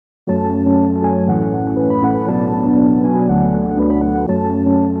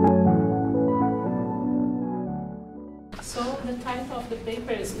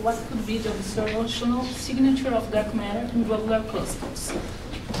what could be the observational signature of dark matter in globular clusters.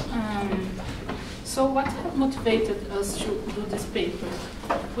 So what motivated us to do this paper?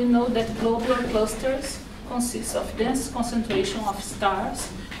 We know that globular clusters consist of dense concentration of stars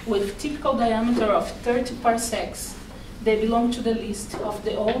with typical diameter of 30 parsecs. They belong to the list of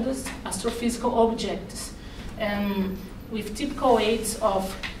the oldest astrophysical objects, with typical weights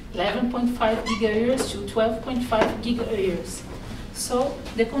of 11.5 gigayears to 12.5 gigayears. So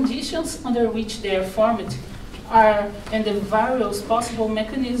the conditions under which they are formed and the various possible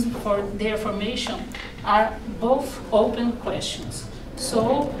mechanisms for their formation are both open questions.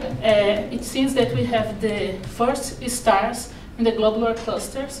 So it seems that we have the first stars in the globular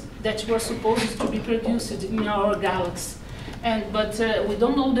clusters that were supposed to be produced in our galaxy. But we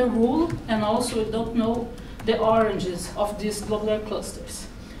don't know the rule, and also we don't know the origins of these globular clusters.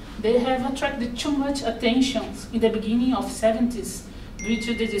 They have attracted too much attention in the beginning of 70s due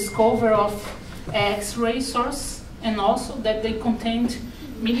to the discovery of X-ray source, and also that they contained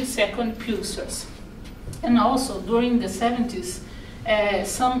millisecond pulsars. And also during the 70s,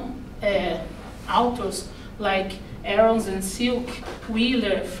 some authors like Aarons and Silk,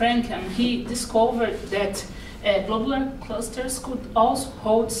 Wheeler, Frank, and he discovered that globular clusters could also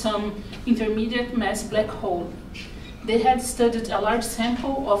hold some intermediate mass black hole. They had studied a large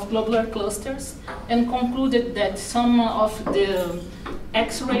sample of globular clusters and concluded that some of the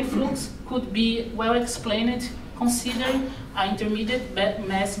X-ray flux could be well explained considering an intermediate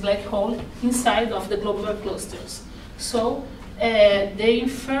mass black hole inside of the globular clusters. So they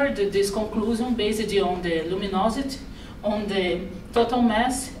inferred this conclusion based on the luminosity, on the total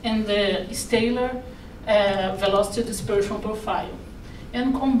mass, and the stellar velocity dispersion profile.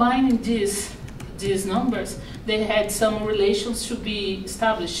 And combining these numbers, they had some relations to be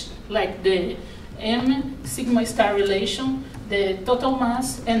established, like the M sigma star relation, the total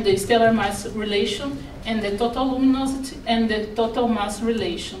mass and the stellar mass relation, and the total luminosity and the total mass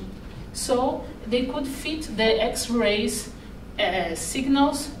relation. So they could fit the X-rays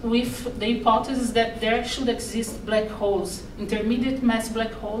signals with the hypothesis that there should exist black holes, intermediate mass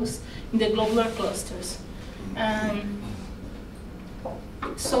black holes in the globular clusters.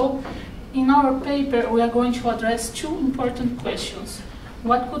 So in our paper, we are going to address two important questions.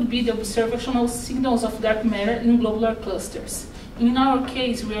 What could be the observational signals of dark matter in globular clusters? In our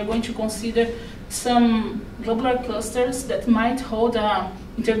case, we are going to consider some globular clusters that might hold an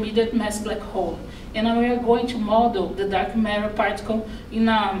intermediate mass black hole. And we are going to model the dark matter particle in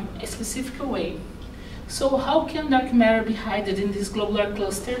a specific way. So how can dark matter be hidden in these globular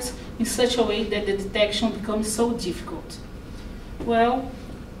clusters in such a way that the detection becomes so difficult? Well,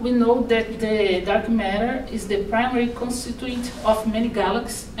 we know that the dark matter is the primary constituent of many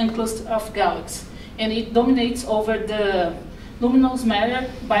galaxies and clusters of galaxies, and it dominates over the luminous matter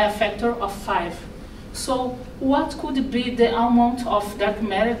by a factor of 5. So what could be the amount of dark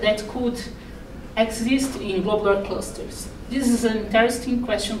matter that could exist in globular clusters? This is an interesting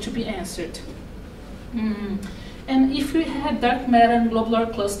question to be answered. And if we had dark matter in globular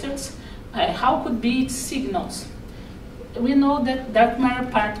clusters, how could be its signals? We know that dark matter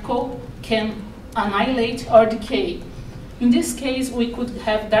particle can annihilate or decay. In this case, we could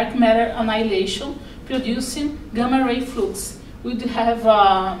have dark matter annihilation producing gamma ray flux. We'd have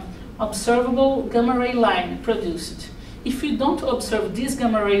an observable gamma ray line produced. If we don't observe this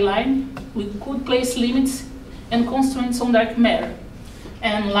gamma ray line, we could place limits and constraints on dark matter.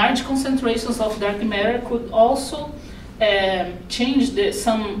 And large concentrations of dark matter could also change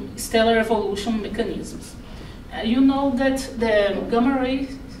some stellar evolution mechanisms. You know that the gamma ray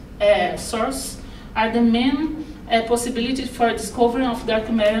source are the main possibility for discovery of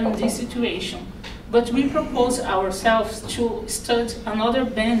dark matter in this situation. But we propose ourselves to study another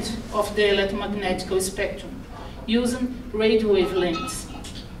band of the electromagnetic spectrum using radio wavelengths.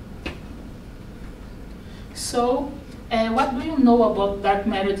 So, what do you know about dark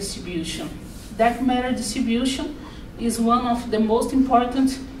matter distribution? Dark matter distribution is one of the most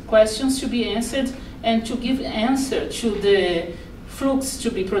important questions to be answered and to give answer to the flux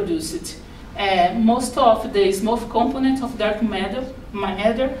to be produced. Most of the smooth components of dark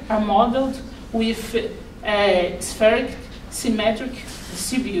matter are modeled with spheric symmetric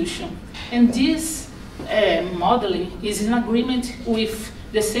distribution. And this modeling is in agreement with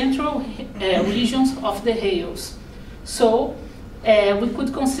the central regions of the halos. So we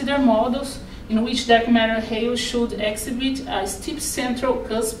could consider models in which dark matter halos should exhibit a steep central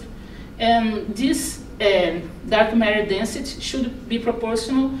cusp, and this dark matter density should be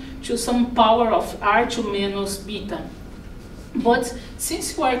proportional to some power of R2 minus beta. But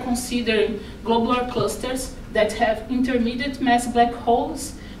since we are considering globular clusters that have intermediate mass black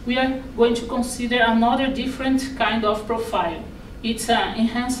holes, we are going to consider another different kind of profile. It's an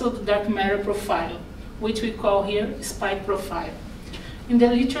enhanced dark matter profile, which we call here spike profile. In the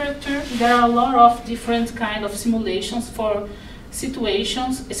literature, there are a lot of different kind of simulations for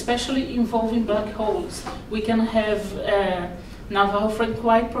situations, especially involving black holes. We can have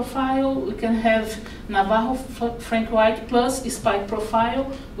Navarro-Frank-White profile, we can have Navarro-Frank-White plus spike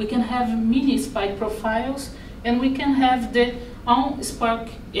profile, we can have mini spike profiles, and we can have the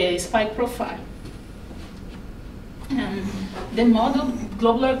spike profile. And the model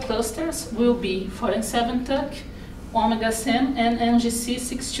globular clusters will be 4n7 Tuc, omega SEM, and NGC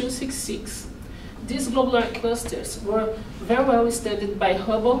 6266. These globular clusters were very well studied by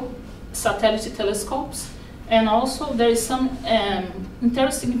Hubble satellite telescopes, and also there is some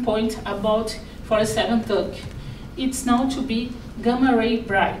interesting point about 4n7 Tuc. It's known to be gamma ray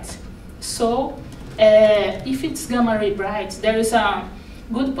bright. So if it's gamma ray bright, there is a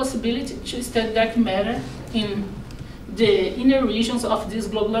good possibility to study dark matter in the inner regions of these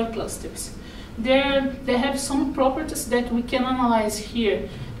globular clusters. They have some properties that we can analyze here.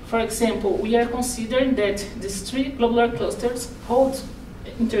 For example, we are considering that these three globular clusters hold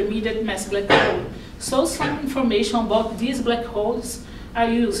intermediate mass black hole. So some information about these black holes are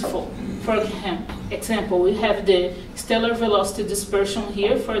useful. For example, we have the stellar velocity dispersion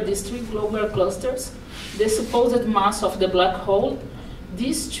here for these three globular clusters, the supposed mass of the black hole.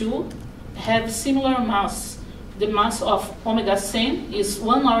 These two have similar mass. The mass of omega SEM is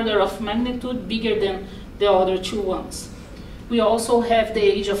 1 order of magnitude bigger than the other two ones. We also have the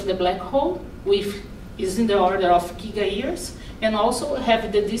age of the black hole, which is in the order of giga-years, and also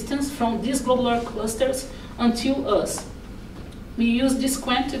have the distance from these globular clusters until us. We use these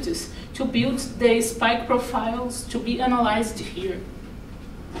quantities to build the spike profiles to be analyzed here.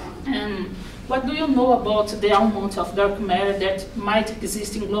 And what do you know about the amount of dark matter that might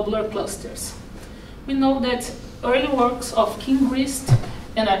exist in globular clusters? We know that early works of Kingrist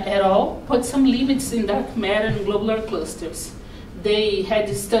and et al. Put some limits in dark matter in globular clusters. They had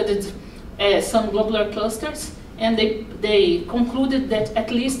studied some globular clusters, and they concluded that at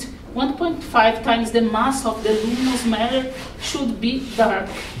least 1.5 times the mass of the luminous matter should be dark.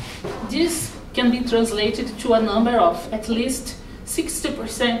 This can be translated to a number of at least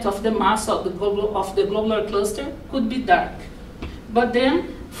 60% of the mass of the globular cluster could be dark. But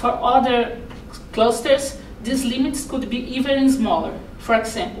then, for other clusters, these limits could be even smaller. For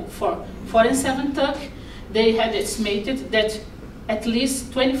example, for 4n7 Tuc, they had estimated that at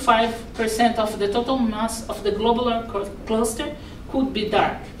least 25% of the total mass of the globular cluster could be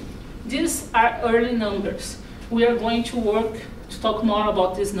dark. These are early numbers. We are going to work to talk more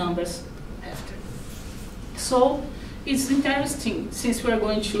about these numbers after. So it's interesting, since we are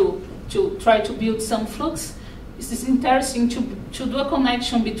going to try to build some flux, it is interesting to do a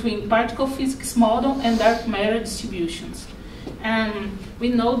connection between particle physics model and dark matter distributions. And we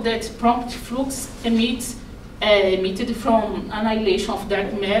know that prompt flux emitted from annihilation of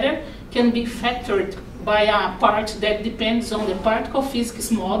dark matter can be factored by a part that depends on the particle physics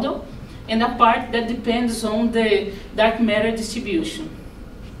model and a part that depends on the dark matter distribution.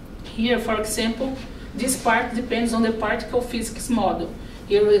 Here, for example, this part depends on the particle physics model.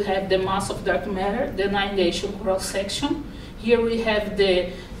 Here we have the mass of dark matter, the annihilation cross-section. Here we have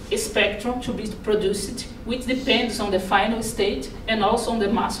the spectrum to be produced, which depends on the final state and also on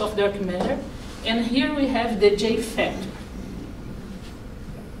the mass of dark matter. And here we have the J factor.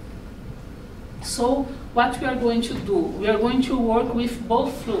 So what we are going to do? We are going to work with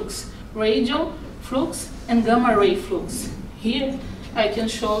both flux, radial flux and gamma ray flux. Here I can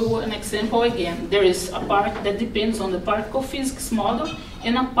show you an example again. There is a part that depends on the particle physics model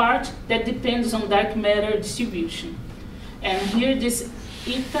and a part that depends on dark matter distribution. And here this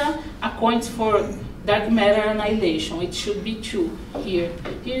eta accounts for dark matter annihilation. It should be 2 here.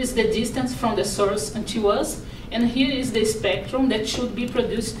 Here is the distance from the source until us, and here is the spectrum that should be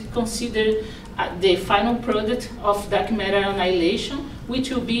produced to consider the final product of dark matter annihilation,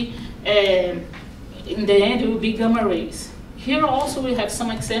 which will be, in the end, will be gamma rays. Here also we have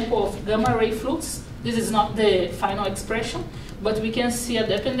some example of gamma ray flux. This is not the final expression, but we can see a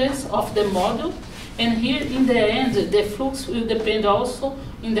dependence of the model. And here in the end, the flux will depend also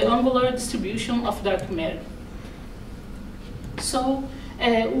in the angular distribution of dark matter. So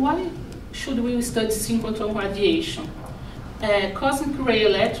why should we study synchrotron radiation? Cosmic ray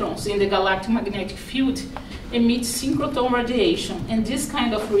electrons in the galactic magnetic field emit synchrotron radiation, and this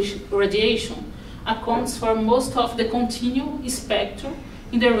kind of radiation accounts for most of the continuous spectrum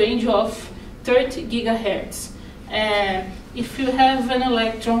in the range of 30 gigahertz. If you have an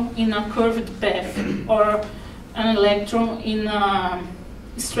electron in a curved path or an electron in a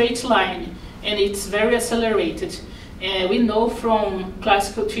straight line, and it's very accelerated. We know from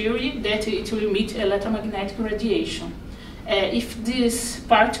classical theory that it will emit electromagnetic radiation. If this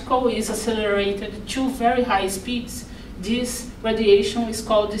particle is accelerated to very high speeds, this radiation is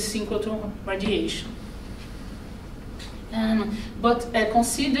called the synchrotron radiation. But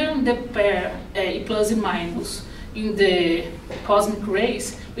considering the pair E plus E minus in the cosmic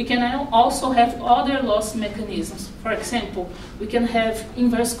rays, we can also have other loss mechanisms. For example, we can have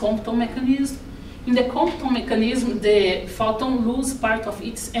inverse Compton mechanism. In the Compton mechanism, the photon loses part of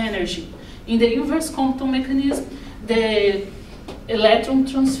its energy. In the inverse Compton mechanism, the electron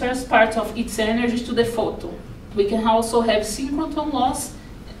transfers part of its energy to the photon. We can also have synchrotron loss.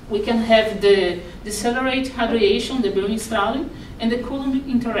 We can have the decelerate radiation, the Brownian-Strahlen, and the Coulomb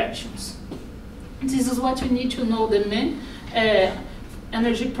interactions. This is what we need to know, the main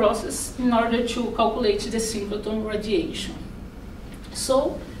energy process in order to calculate the synchrotron radiation.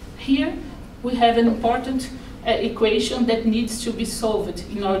 So here we have an important equation that needs to be solved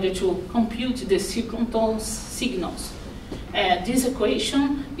in order to compute the synchrotron signals. This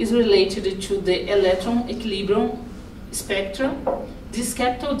equation is related to the electron equilibrium spectrum. This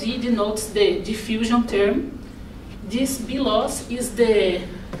capital D denotes the diffusion term. This B loss is the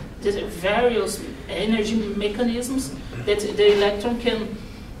various energy mechanisms that the electron can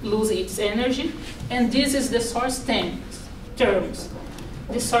lose its energy, and this is the source terms.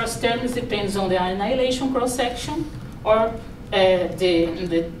 The source terms depends on the annihilation cross-section or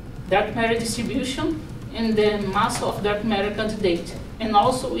the dark matter distribution and the mass of dark matter candidate. And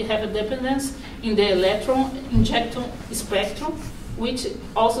also we have a dependence in the electron injection spectrum, which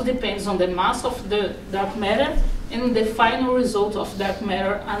also depends on the mass of the dark matter and the final result of dark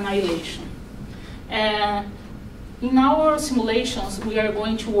matter annihilation. In our simulations, we are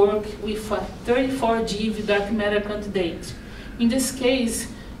going to work with a 34 GeV dark matter candidate. In this case,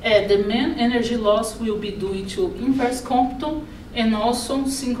 the main energy loss will be due to inverse Compton and also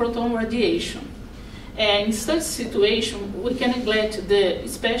synchrotron radiation. In such situation, we can neglect the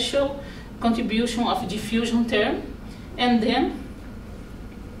special contribution of diffusion term, and then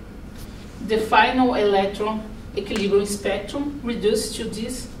the final electron equilibrium spectrum reduced to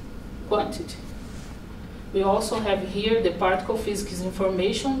this quantity. We also have here the particle physics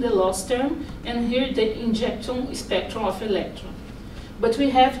information, the loss term, and here the injection spectrum of electron. But we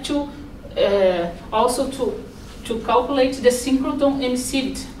have to also to calculate the synchrotron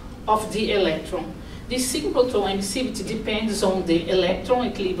emissivity of the electron. This synchrotron emissivity depends on the electron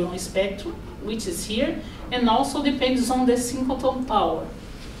equilibrium spectrum, which is here, and also depends on the synchrotron power.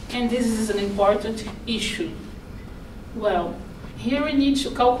 And this is an important issue. Well, here we need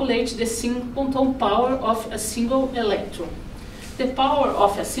to calculate the synchrotron power of a single electron. The power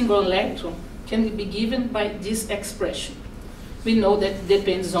of a single electron can be given by this expression. We know that it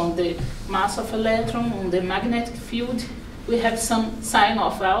depends on the mass of electron, on the magnetic field. We have some sign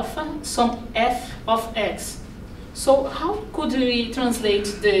of alpha, some f of x. So how could we translate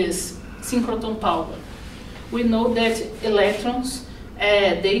this synchrotron power? We know that electrons,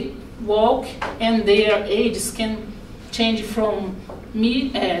 they walk and their ages can change from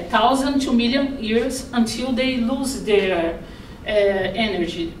 1,000 to million years until they lose their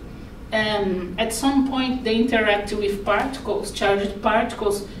energy. At some point they interact with particles, charged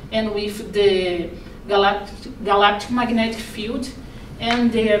particles, and with the galactic magnetic field,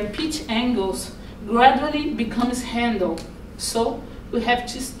 and their pitch angles gradually becomes handled. So we have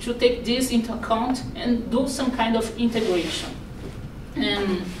to take this into account and do some kind of integration.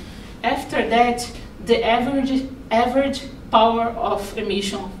 After that, the average power of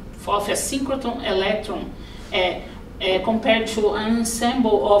emission of a synchrotron electron compared to an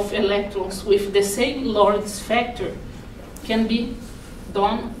ensemble of electrons with the same Lorentz factor can be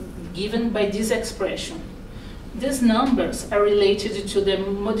given by this expression. These numbers are related to the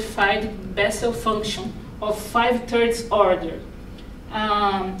modified Bessel function of 5/3 order.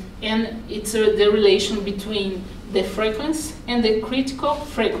 And it's the relation between the frequency and the critical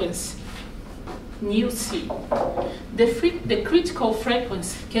frequency, nu c. The critical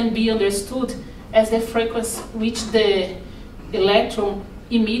frequency can be understood as the frequency which the electron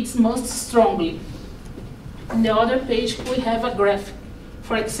emits most strongly. On the other page, we have a graph.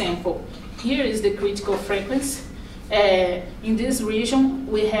 For example, here is the critical frequency. In this region,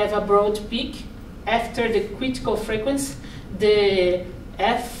 we have a broad peak. After the critical frequency, the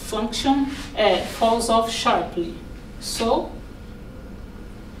f function falls off sharply. So,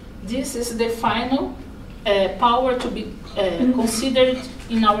 this is the final power to be considered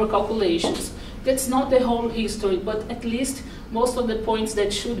in our calculations. That's not the whole history, but at least most of the points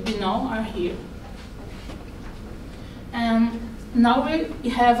that should be known are here. Now we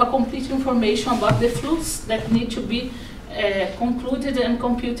have a complete information about the flux that need to be concluded and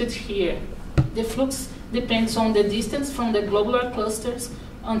computed here. The flux depends on the distance from the globular clusters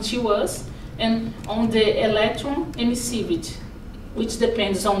until us and on the electron emissivity, which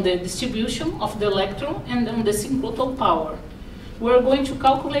depends on the distribution of the electron and on the synchrotron power. We're going to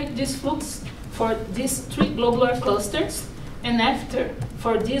calculate this flux for these 3 globular clusters, and after,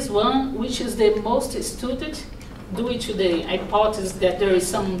 for this one, which is the most studied, due to the hypothesis that there is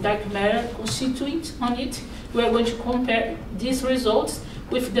some dark matter constituent on it, we are going to compare these results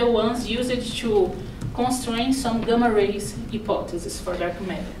with the ones used to constrain some gamma rays hypothesis for dark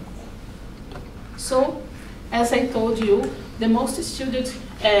matter. So, as I told you, the most studied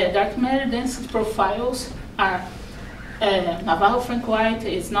dark matter density profiles are Navarro-Frank-White,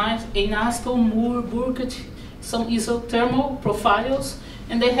 Einastel, Moore, Burkett, some isothermal profiles,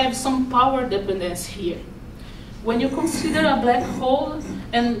 and they have some power dependence here. When you consider a black hole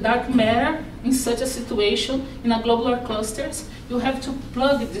and dark matter in such a situation in a globular clusters, you have to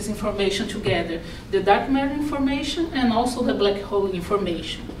plug this information together, the dark matter information and also the black hole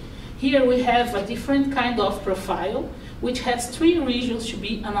information. Here we have a different kind of profile, which has 3 regions to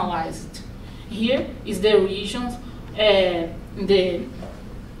be analyzed. Here is the region, the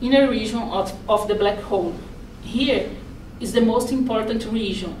inner region of the black hole. Here is the most important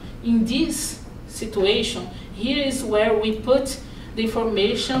region. In this situation, here is where we put the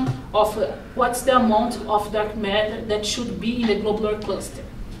information of what's the amount of dark matter that should be in the globular cluster.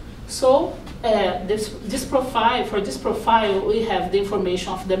 So this profile, we have the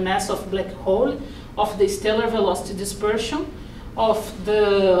information of the mass of black hole, of the stellar velocity dispersion, of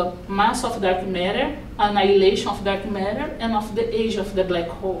the mass of dark matter, annihilation of dark matter, and of the age of the black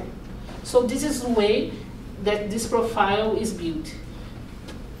hole. So this is the way that this profile is built.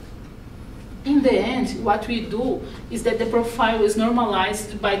 In the end, what we do is that the profile is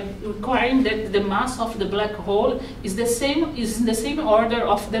normalized by requiring that the mass of the black hole is in the same order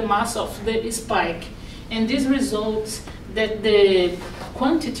of the mass of the spike. And this results that the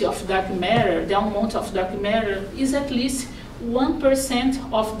quantity of dark matter, the amount of dark matter, is at least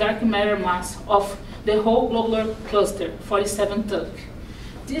 1% of dark matter mass of the whole globular cluster, 47 TUC.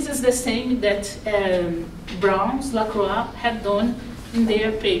 This is the same that Browns, Lacroix had done in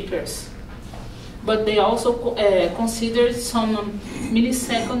their papers. But they also considered some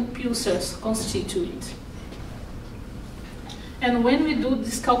millisecond pulsars constituent. And when we do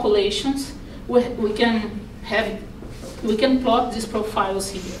these calculations, we can plot these profiles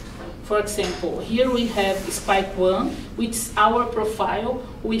here. For example, here we have spike 1, which is our profile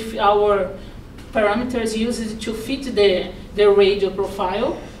with our parameters used to fit the radio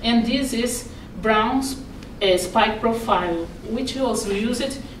profile, and this is Brown's spike profile, which was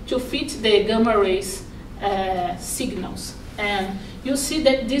used to fit the gamma rays signals. And you see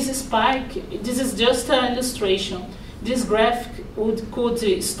that this spike, this is just an illustration. This graph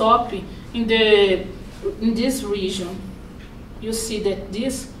could stop in this region. You see that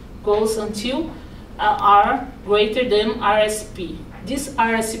this goes until R greater than RSP. This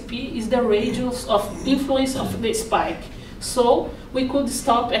RSP is the radius of influence of the spike. So we could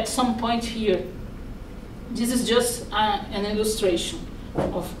stop at some point here. This is just an illustration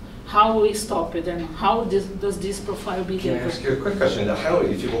of how we stop it and how does this profile behave. Can I ask you a quick question? How,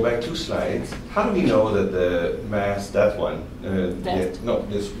 if you go back 2 slides, how do we know that the mass, that one,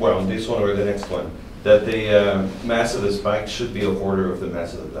 this one or the next one, that the mass of the spike should be a order of the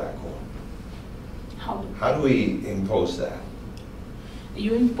mass of the black hole? How do we impose that?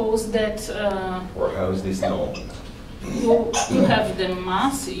 You impose that... or how is this known? You have the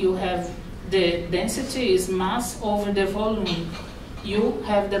mass, you have the density is mass over the volume. You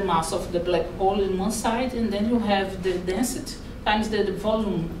have the mass of the black hole in one side, and then you have the density times the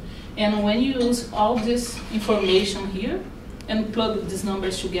volume. And when you use all this information here and plug these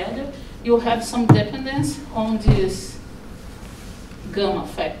numbers together, you have some dependence on these gamma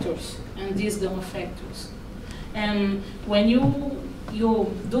factors and these gamma factors. And when you do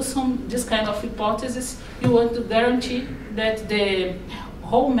this kind of hypothesis, you want to guarantee that the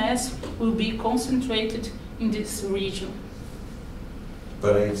whole mass will be concentrated in this region.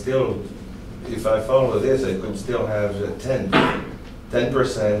 But I still, if I follow this, I could still have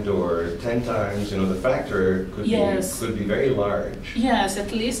 10% or 10 times, the factor could, yes, could be very large. Yes,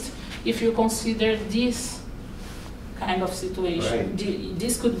 at least if you consider this kind of situation. Right.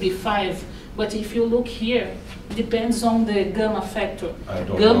 This could be 5, but if you look here, it depends on the gamma factor.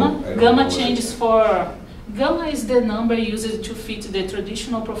 Gamma changes for... Gamma is the number used to fit the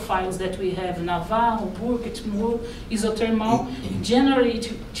traditional profiles that we have, Navarro, Burkett, Moore, isothermal. Generally,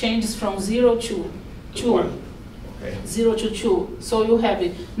 it changes from 0 to 2. Okay. 0 to 2. So you have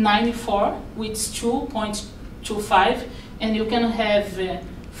 94, which is 2.25, and you can have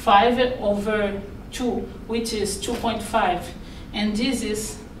 5 over 2, which is 2.5. And this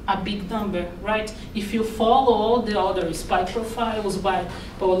is a big number, right? If you follow all the other spike profiles by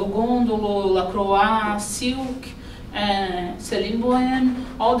Paulo Gondolo, Lacroix, Silk, Céline Bohème,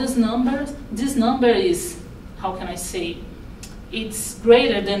 all these numbers, this number is, how can I say, it's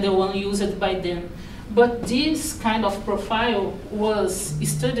greater than the one used by them. But this kind of profile was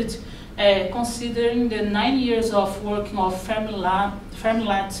studied considering the 9 years of working of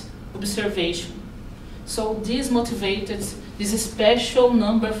Fermi-Lat observation. So this motivated this special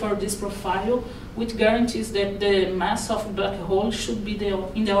number for this profile, which guarantees that the mass of black hole should be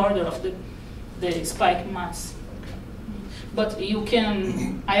in the order of the spike mass. But you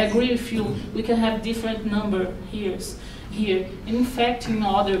can, I agree with you, we can have different number here. In fact, in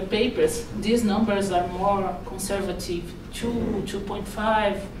other papers, these numbers are more conservative, 2,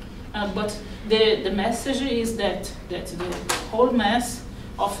 2.5, but the message is that the whole mass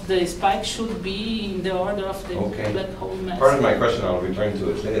of the spike should be in the order of the black hole mass. Part of my question, I'll return to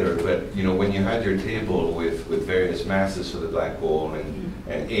it later, but you know, when you had your table with various masses for the black hole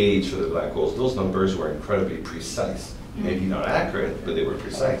and age for the black holes, those numbers were incredibly precise. Maybe not accurate, but they were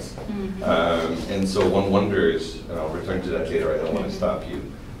precise. And so one wonders, and I'll return to that later, I don't want to stop you,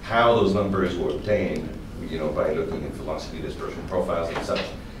 how those numbers were obtained, you know, by looking at velocity dispersion profiles and such.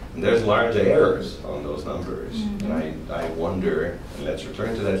 And there's large errors on those numbers. And I wonder, and let's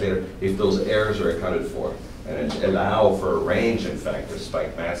return to that later, if those errors are accounted for and allow for a range, in fact, of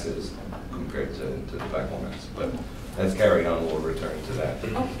spike masses compared to the black hole mass. But let's carry on, we'll return to that.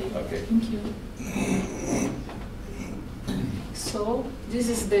 Okay. Thank you. So this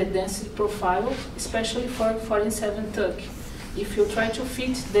is the density profile, especially for 47 Tuc. If you try to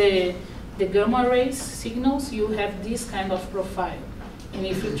fit the gamma rays signals, you have this kind of profile. And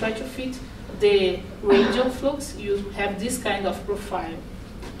if you try to fit the radial flux, you have this kind of profile.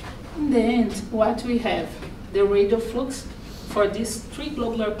 In the end, what we have, the radial flux for these 3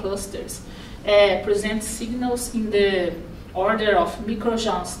 globular clusters present signals in the order of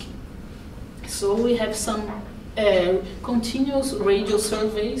microjansky. So we have some continuous radial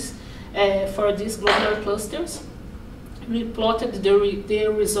surveys for these globular clusters. We plotted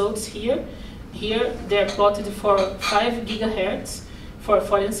their results here. Here they're plotted for 5 gigahertz. For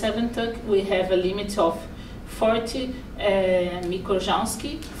 47 Tuc, we have a limit of 40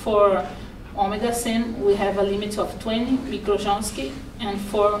 microjansky. For omega SEM, we have a limit of 20 microjansky. And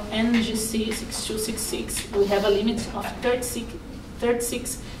for NGC 6266, we have a limit of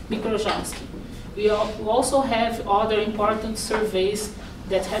 36 microjansky. We also have other important surveys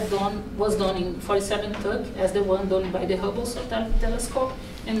that was done in 47 Tuc, as the one done by the Hubble Satellite Telescope,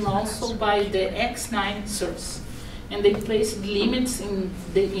 and also by the X9 source. And they placed limits in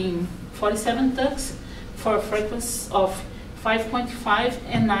 47 Tucs for frequencies of 5.5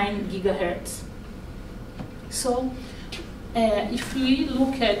 and 9 gigahertz. So if we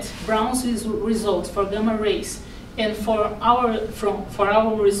look at Brown's results for gamma rays, and for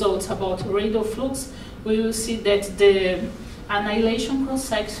our results about radial flux, we will see that the annihilation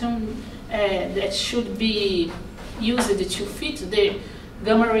cross-section that should be used to fit the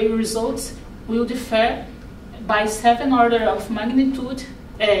gamma ray results will differ by 7 order of magnitude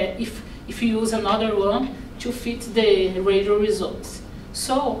if you use another one to fit the radial results.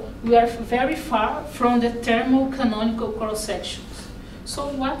 So we are very far from the thermal-canonical cross-sections. So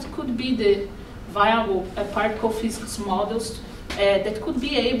what could be the viable particle physics models that could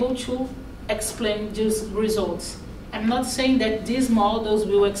be able to explain these results? I'm not saying that these models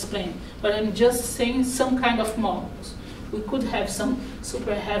will explain, but I'm just saying some kind of models. We could have some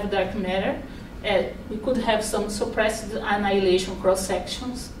super heavy dark matter, we could have some suppressed annihilation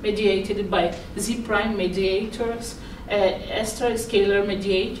cross-sections mediated by Z-prime mediators, extra-scalar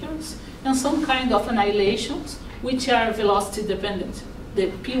mediators, and some kind of annihilations which are velocity dependent,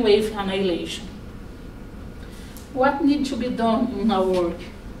 the P-wave annihilation. What needs to be done in our work?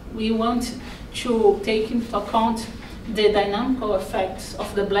 We want to take into account the dynamical effects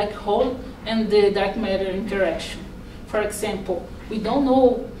of the black hole and the dark matter interaction. For example, we don't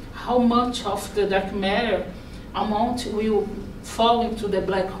know how much of the dark matter amount will fall into the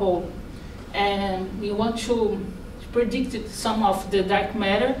black hole. And we want to predict some of the dark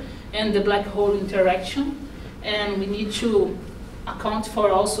matter and the black hole interaction. And we need to account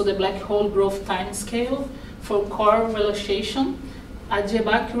for also the black hole growth time scale, for core relaxation,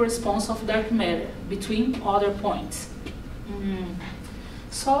 adiabatic response of dark matter between other points.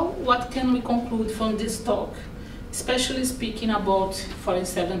 So what can we conclude from this talk, especially speaking about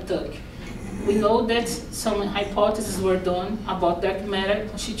 47 Tuc? We know that some hypotheses were done about dark matter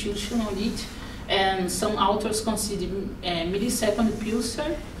constitution on it, and some authors consider millisecond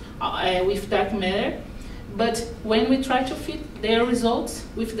pulsar with dark matter. But when we try to fit their results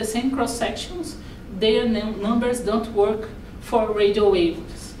with the same cross sections, their numbers don't work for radio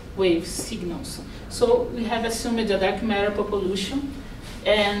wave signals. So we have assumed a dark matter population,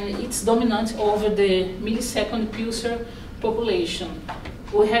 and it's dominant over the millisecond pulsar population.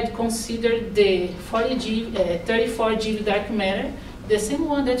 We had considered the 34 GeV dark matter, the same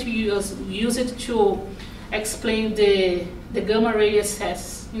one that we use it to explain the gamma ray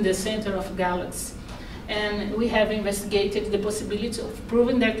excess in the center of galaxy. And we have investigated the possibility of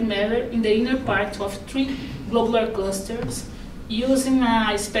proving dark matter in the inner part of 3 globular clusters using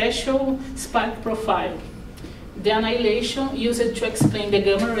a special spike profile. The annihilation used to explain the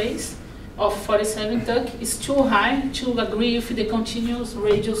gamma rays of 47 Tuc is too high to agree with the continuous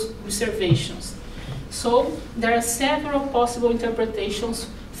radius reservations. So there are several possible interpretations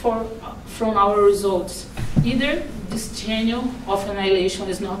from our results. Either this channel of annihilation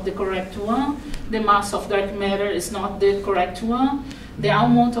is not the correct one, the mass of dark matter is not the correct one, the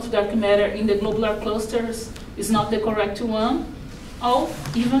amount of dark matter in the globular clusters is not the correct one, or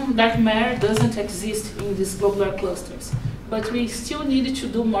even dark matter doesn't exist in these globular clusters. But we still need to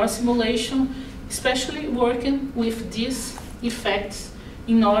do more simulation, especially working with these effects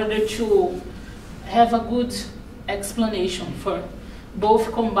in order to have a good explanation for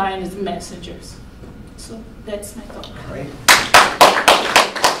both combined messengers. So that's my talk. All right.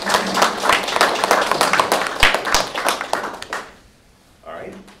 All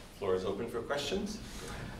right, floor is open for questions.